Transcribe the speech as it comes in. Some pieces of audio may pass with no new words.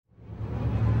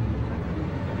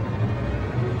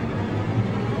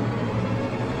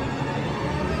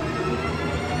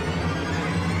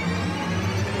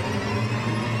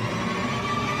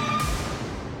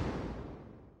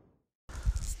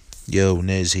Yo,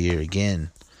 Nez here again.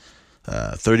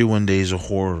 31 Days of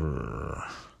Horror.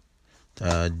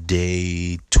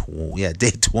 Day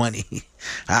 20.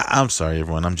 I'm sorry,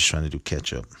 everyone. I'm just trying to do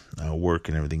catch up. Work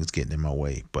and everything is getting in my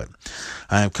way. But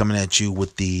I am coming at you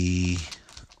with the...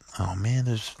 Oh, man,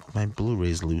 there's my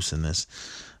Blu-ray's loose in this.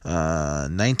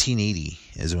 1980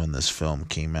 is when this film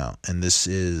came out. And this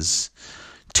is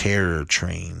Terror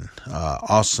Train.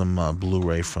 Awesome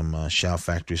Blu-ray from Shout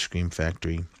Factory, Scream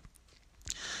Factory.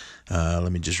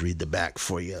 Let me just read the back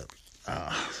for you.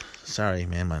 Sorry,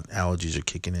 man, my allergies are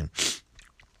kicking in.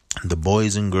 The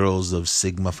boys and girls of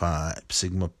Sigma Pi,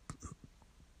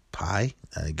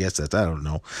 I guess that's, I don't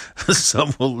know.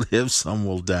 Some will live, some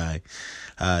will die.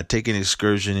 Take an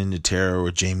excursion into terror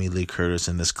with Jamie Lee Curtis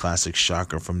and this classic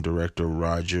shocker from director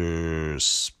Roger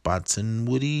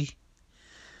Spottiswoode.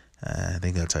 I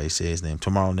think that's how you say his name.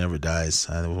 Tomorrow Never Dies.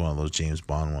 It was one of those James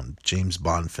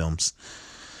Bond films.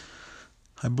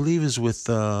 I believe is with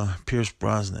Pierce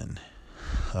Brosnan,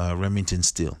 Remington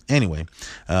Steele. Anyway,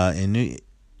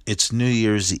 it's New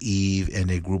Year's Eve,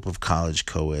 and a group of college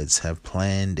co-eds have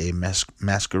planned a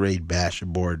masquerade bash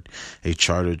aboard a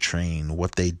chartered train.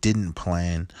 What they didn't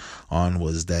plan on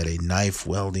was that a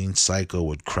knife-wielding psycho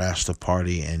would crash the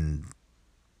party and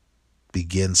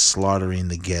begin slaughtering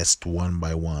the guests one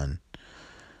by one.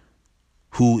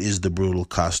 Who is the brutal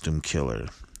costume killer?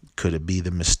 Could it be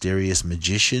the mysterious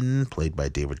magician, played by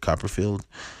David Copperfield,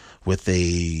 with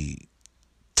a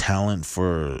talent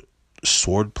for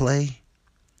swordplay?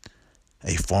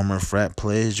 A former frat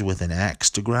pledge with an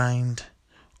axe to grind?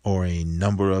 Or a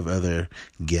number of other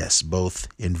guests, both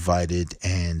invited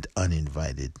and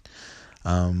uninvited?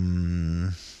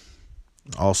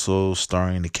 Also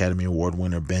starring Academy Award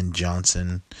winner Ben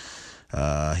Johnson.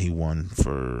 He won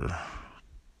for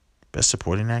Best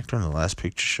Supporting Actor in The Last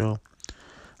Picture Show.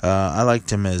 I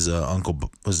liked him as Uncle.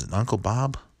 Was it Uncle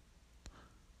Bob?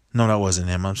 No, that wasn't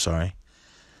him. I'm sorry.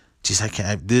 Jeez, I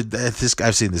can't.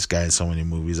 I've seen this guy in so many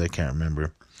movies. I can't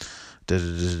remember.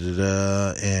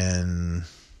 And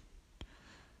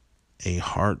a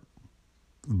heart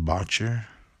botcher.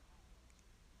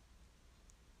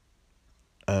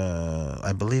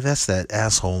 I believe that's that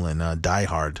asshole in Die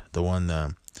Hard, the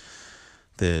one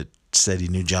that said he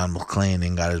knew John McClane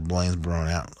and got his brains blown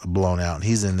out.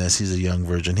 He's in this. He's a young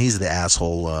virgin. He's the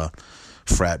asshole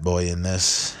frat boy in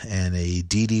this. And a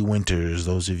Dee Dee Winters.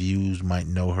 Those of you might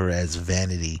know her as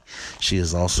Vanity. She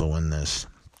is also in this.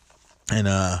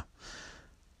 And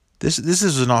this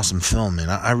is an awesome film, man.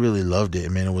 I really loved it. I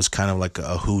mean, it was kind of like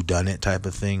a whodunit type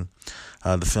of thing.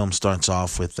 The film starts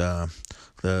off with the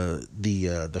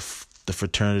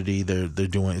fraternity. They're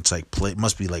doing, it's like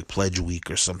must be like Pledge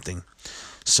Week or something.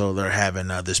 So they're having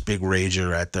this big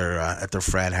rager at their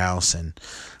frat house, and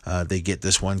they get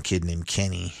this one kid named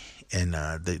Kenny, and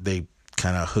they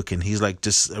kind of hooking. He's like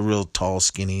just a real tall,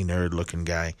 skinny, nerd-looking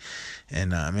guy,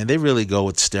 and I mean they really go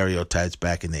with stereotypes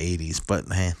back in the '80s, but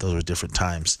those were different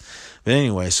times. But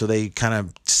anyway, so they kind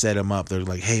of set him up. They're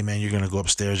like, "Hey, man, you're gonna go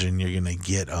upstairs and you're gonna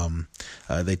get."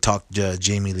 They talked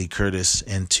Jamie Lee Curtis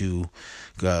into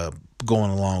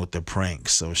going along with the prank,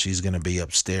 so she's gonna be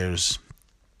upstairs.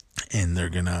 And they're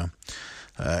gonna,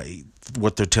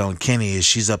 what they're telling Kenny is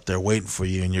she's up there waiting for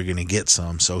you, and you're gonna get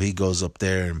some. So he goes up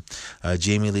there, and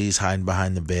Jamie Lee's hiding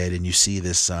behind the bed, and you see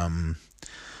this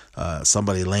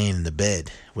somebody laying in the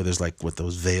bed where there's like with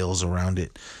those veils around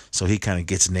it. So he kind of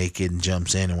gets naked and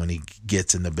jumps in, and when he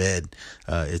gets in the bed,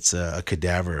 it's a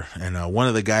cadaver. And one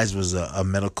of the guys was a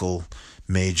medical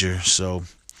major, so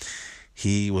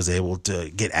he was able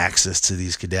to get access to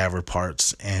these cadaver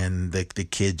parts, and the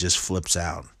kid just flips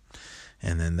out.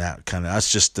 And then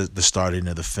that's just the starting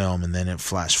of the film. And then it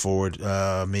flash forward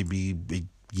maybe a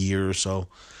year or so.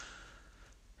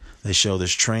 They show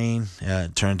this train.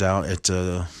 It turns out it's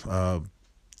a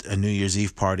New Year's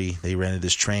Eve party. They rented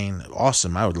this train.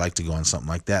 Awesome. I would like to go on something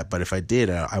like that. But if I did,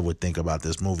 I would think about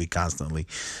this movie constantly.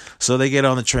 So they get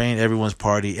on the train. Everyone's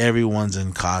party. Everyone's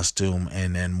in costume.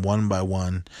 And then one by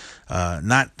one,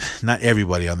 not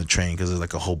everybody on the train, because there's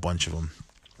like a whole bunch of them.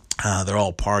 They're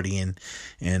all partying,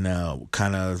 and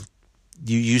kind of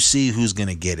you see who's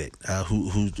gonna get it,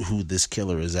 who this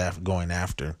killer is going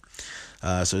after.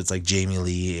 So it's like Jamie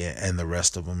Lee and the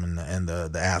rest of them, and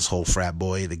the asshole frat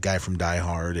boy, the guy from Die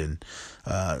Hard, and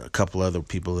a couple other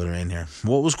people that are in here.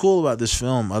 What was cool about this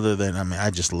film, other than, I mean, I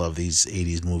just love these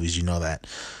 80s movies, you know that,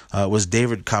 was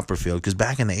David Copperfield, because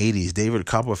back in the 80s, David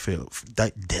Copperfield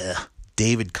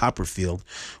David Copperfield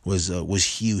was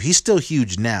huge. He's still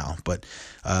huge now, but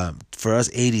for us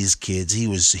 80s kids, he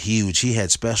was huge. He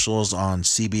had specials on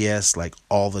CBS like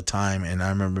all the time, and I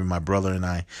remember my brother and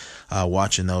I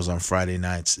watching those on Friday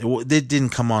nights. They didn't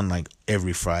come on like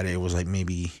every Friday. It was like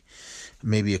maybe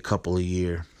a couple a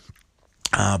year.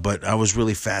 But I was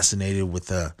really fascinated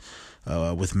with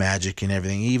magic and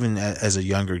everything, even as a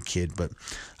younger kid. But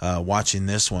watching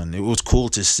this one, it was cool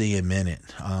to see him in it.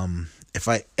 If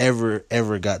I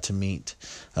ever got to meet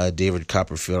David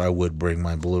Copperfield, I would bring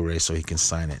my Blu-ray so he can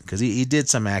sign it, because he did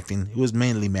some acting. It was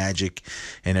mainly magic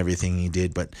and everything he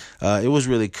did, but it was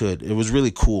really good. It was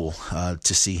really cool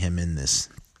to see him in this.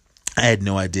 I had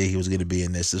no idea he was going to be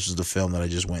in this. This was the film that I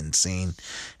just went and seen,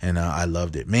 and I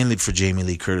loved it. Mainly for Jamie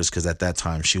Lee Curtis, because at that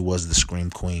time she was the Scream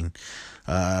Queen.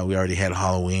 We already had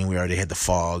Halloween. We already had The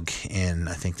Fog, and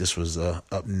I think this was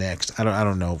up next. I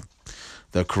don't know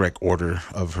the correct order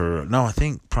of her. No, I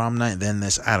think Prom Night, then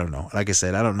this. I don't know. Like I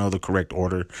said, I don't know the correct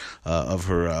order of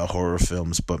her horror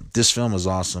films, but this film was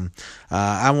awesome.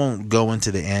 I won't go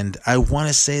into the end. I want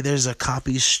to say there's a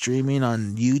copy streaming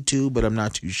on YouTube, but I'm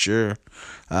not too sure.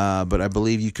 But I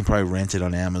believe you can probably rent it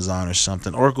on Amazon or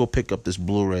something, or go pick up this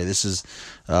Blu-ray. This is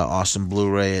awesome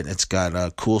Blu-ray. It's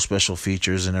got cool special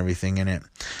features and everything in it.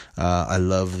 I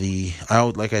love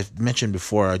like I mentioned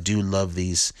before, I do love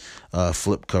these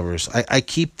flip covers. I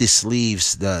keep the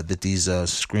sleeves that these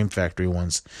Scream Factory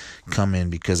ones come in,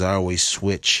 because I always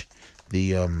switch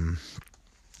the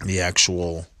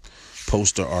actual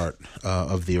poster art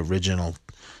of the original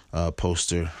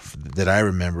poster that I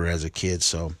remember as a kid.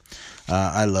 So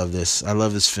I love this. I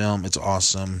love this film. It's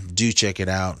awesome. Do check it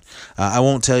out. I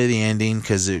won't tell you the ending,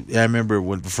 because I remember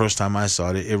when the first time I saw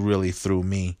it, it really threw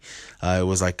me. It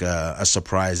was like a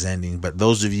surprise ending. But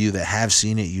those of you that have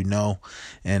seen it, you know,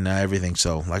 and everything.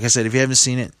 So, like I said, if you haven't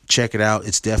seen it, check it out.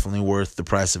 It's definitely worth the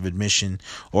price of admission,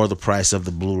 or the price of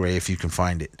the Blu-ray if you can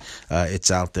find it.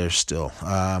 It's out there still.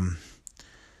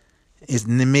 It's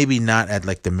maybe not at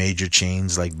like the major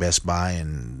chains like Best Buy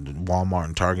and Walmart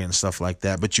and Target and stuff like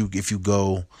that, but if you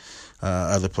go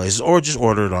other places, or just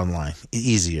order it online,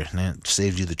 easier, and it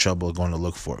saves you the trouble of going to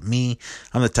look for it. Me,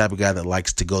 I'm the type of guy that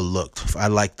likes to go look. I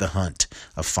like the hunt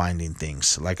of finding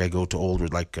things. Like I go to old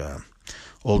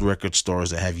record stores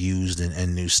that have used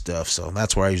and new stuff. So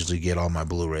that's where I usually get all my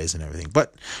Blu-rays and everything.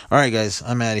 But all right, guys,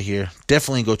 I'm out of here.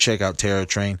 Definitely go check out Terror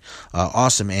Train.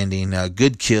 Awesome ending,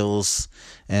 good kills,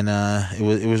 and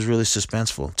it was really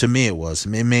suspenseful. To me, it was.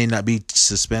 It may not be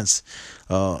suspense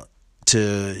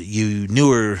to you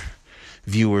newer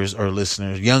viewers or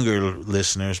listeners, younger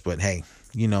listeners, but hey,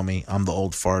 you know me. I'm the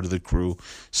old fart of the crew.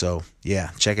 So yeah,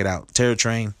 check it out. Terror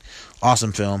Train,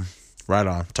 awesome film. Right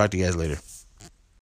on. Talk to you guys later.